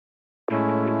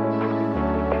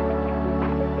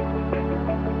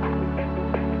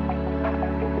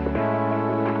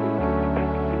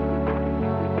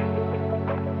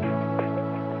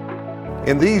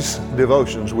In these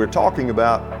devotions, we're talking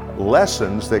about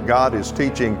lessons that God is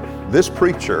teaching this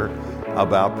preacher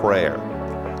about prayer.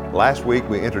 Last week,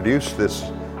 we introduced this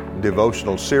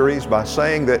devotional series by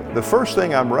saying that the first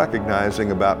thing I'm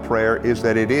recognizing about prayer is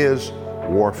that it is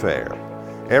warfare.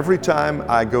 Every time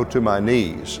I go to my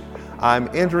knees, I'm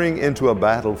entering into a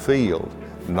battlefield,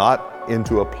 not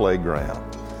into a playground.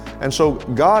 And so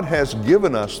God has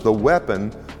given us the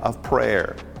weapon of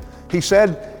prayer. He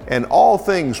said, "In all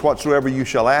things whatsoever you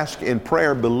shall ask in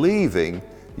prayer, believing,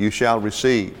 you shall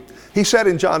receive." He said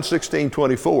in John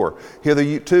 16:24,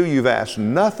 "Hitherto you've asked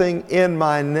nothing in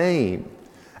my name.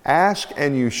 Ask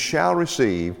and you shall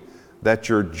receive, that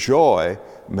your joy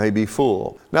may be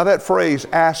full." Now that phrase,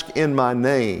 "ask in my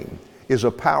name," is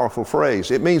a powerful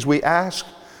phrase. It means we ask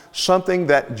something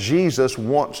that Jesus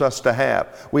wants us to have.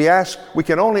 We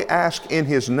can only ask in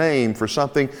His name for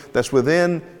something that's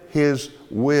within His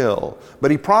will.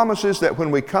 But He promises that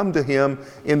when we come to Him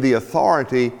in the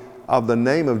authority of the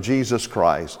name of Jesus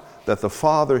Christ, that the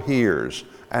Father hears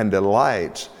and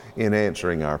delights in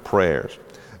answering our prayers.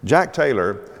 Jack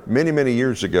Taylor, many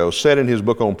years ago, said in his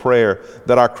book on prayer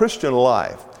that our Christian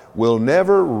life will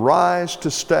never rise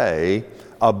to stay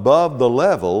above the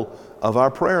level of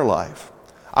our prayer life.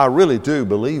 I really do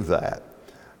believe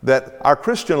that our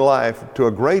Christian life, to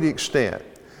a great extent,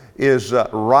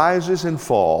 rises and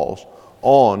falls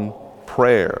on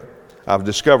prayer. I've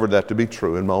discovered that to be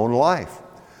true in my own life.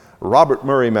 Robert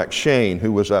Murray McCheyne,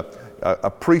 who was a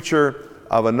preacher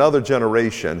of another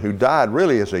generation, who died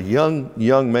really as a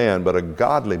young man, but a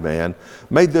godly man,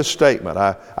 made this statement.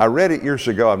 I read it years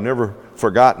ago. I've never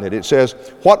forgotten it. It says,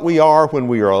 "What we are when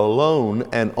we are alone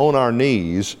and on our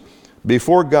knees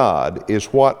before God is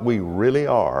what we really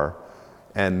are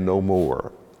and no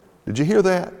more." Did you hear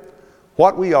that?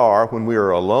 What we are when we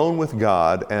are alone with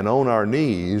God and on our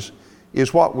knees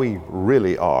is what we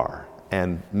really are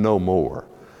and no more.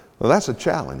 Well, that's a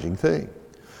challenging thing.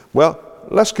 Well,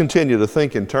 let's continue to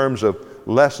think in terms of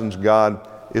lessons God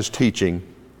is teaching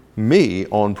me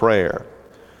on prayer.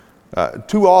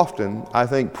 Too often, I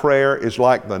think prayer is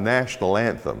like the national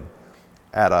anthem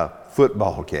at a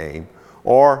football game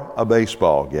or a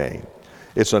baseball game.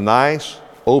 It's a nice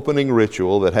opening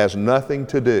ritual that has nothing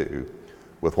to do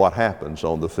with what happens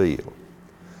on the field.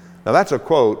 Now, that's a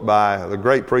quote by the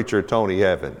great preacher Tony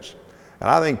Evans. And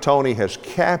I think Tony has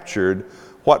captured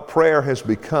what prayer has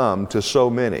become to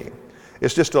so many.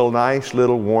 It's just a nice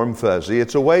little warm fuzzy.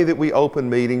 It's a way that we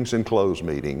open meetings and close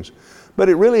meetings, but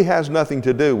it really has nothing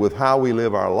to do with how we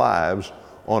live our lives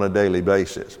on a daily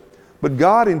basis. But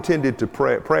God intended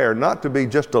prayer not to be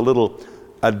just a little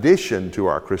addition to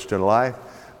our Christian life,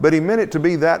 but He meant it to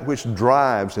be that which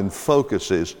drives and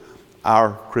focuses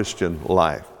our Christian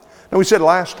life. Now, we said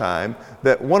last time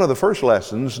that one of the first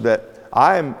lessons that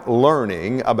I'm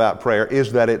learning about prayer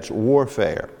is that it's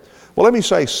warfare. Well, let me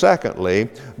say secondly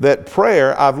that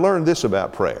prayer, I've learned this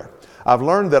about prayer. I've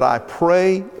learned that I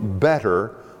pray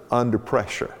better under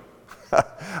pressure.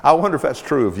 I wonder if that's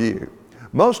true of you.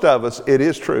 Most of us, it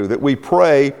is true that we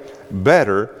pray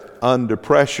better under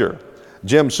pressure.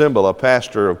 Jim Cymbal, a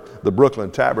pastor of the Brooklyn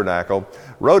Tabernacle,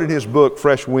 wrote in his book,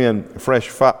 Fresh Wind, Fresh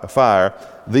Fire,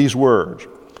 these words.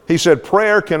 He said,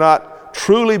 "Prayer cannot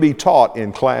truly be taught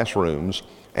in classrooms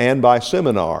and by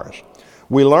seminars.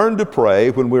 We learn to pray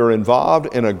when we are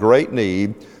involved in a great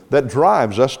need that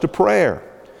drives us to prayer.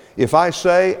 If I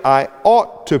say I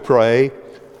ought to pray,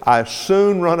 I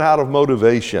soon run out of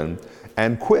motivation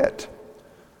and quit.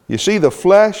 You see, the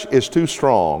flesh is too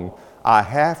strong. I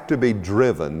have to be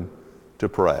driven to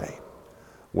pray."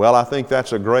 Well, I think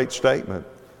that's a great statement.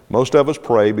 Most of us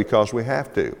pray because we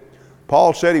have to.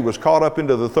 Paul said he was caught up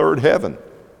into the third heaven.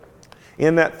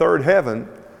 In that third heaven,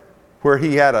 where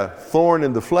he had a thorn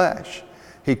in the flesh,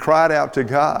 he cried out to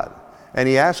God, and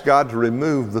he asked God to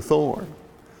remove the thorn.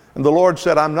 And the Lord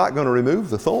said, "I'm not going to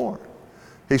remove the thorn."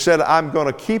 He said, "I'm going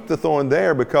to keep the thorn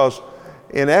there because,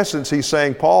 in essence, he's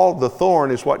saying, Paul, the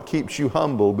thorn is what keeps you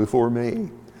humble before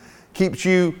me, keeps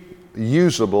you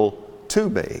usable to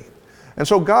me." And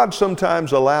so God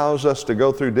sometimes allows us to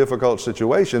go through difficult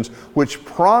situations which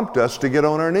prompt us to get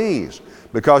on our knees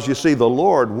because, you see, the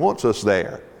Lord wants us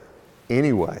there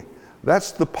anyway.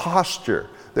 That's the posture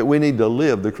that we need to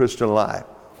live the Christian life,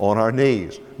 on our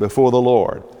knees before the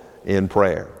Lord in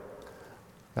prayer.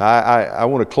 I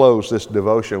want to close this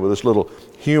devotion with this little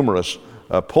humorous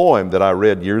poem that I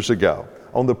read years ago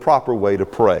on the proper way to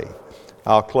pray.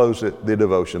 I'll close the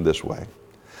devotion this way.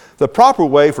 "The proper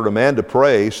way for a man to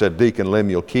pray," said Deacon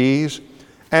Lemuel Keyes,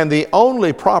 "and the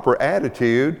only proper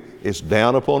attitude is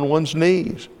down upon one's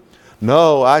knees."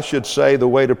 "No, I should say the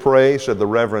way to pray," said the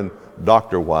Reverend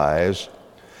Dr. Wise,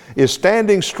 is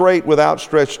standing straight with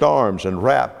outstretched arms and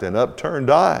rapt and upturned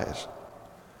eyes.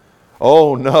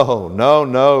 Oh, no, no,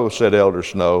 no, said Elder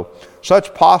Snow.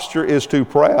 Such posture is too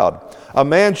proud. A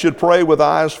man should pray with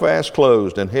eyes fast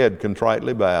closed and head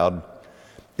contritely bowed.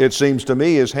 It seems to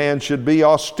me his hands should be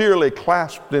austerely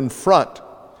clasped in front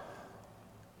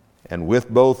and with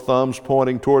both thumbs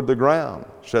pointing toward the ground,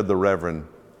 said the Reverend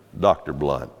Dr.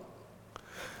 Blunt.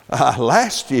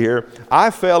 Last year, I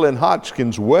fell in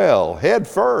Hodgkin's well, head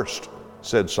first,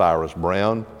 said Cyrus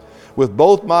Brown, with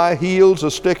both my heels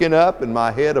a-sticking up and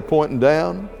my head a-pointing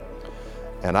down.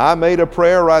 And I made a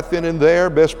prayer right then and there,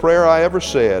 best prayer I ever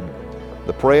said.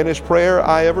 The prayingest prayer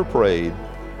I ever prayed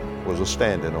was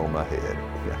a-standing on my head.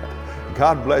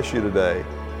 God bless you today.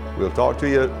 We'll talk to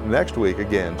you next week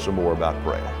again some more about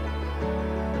prayer.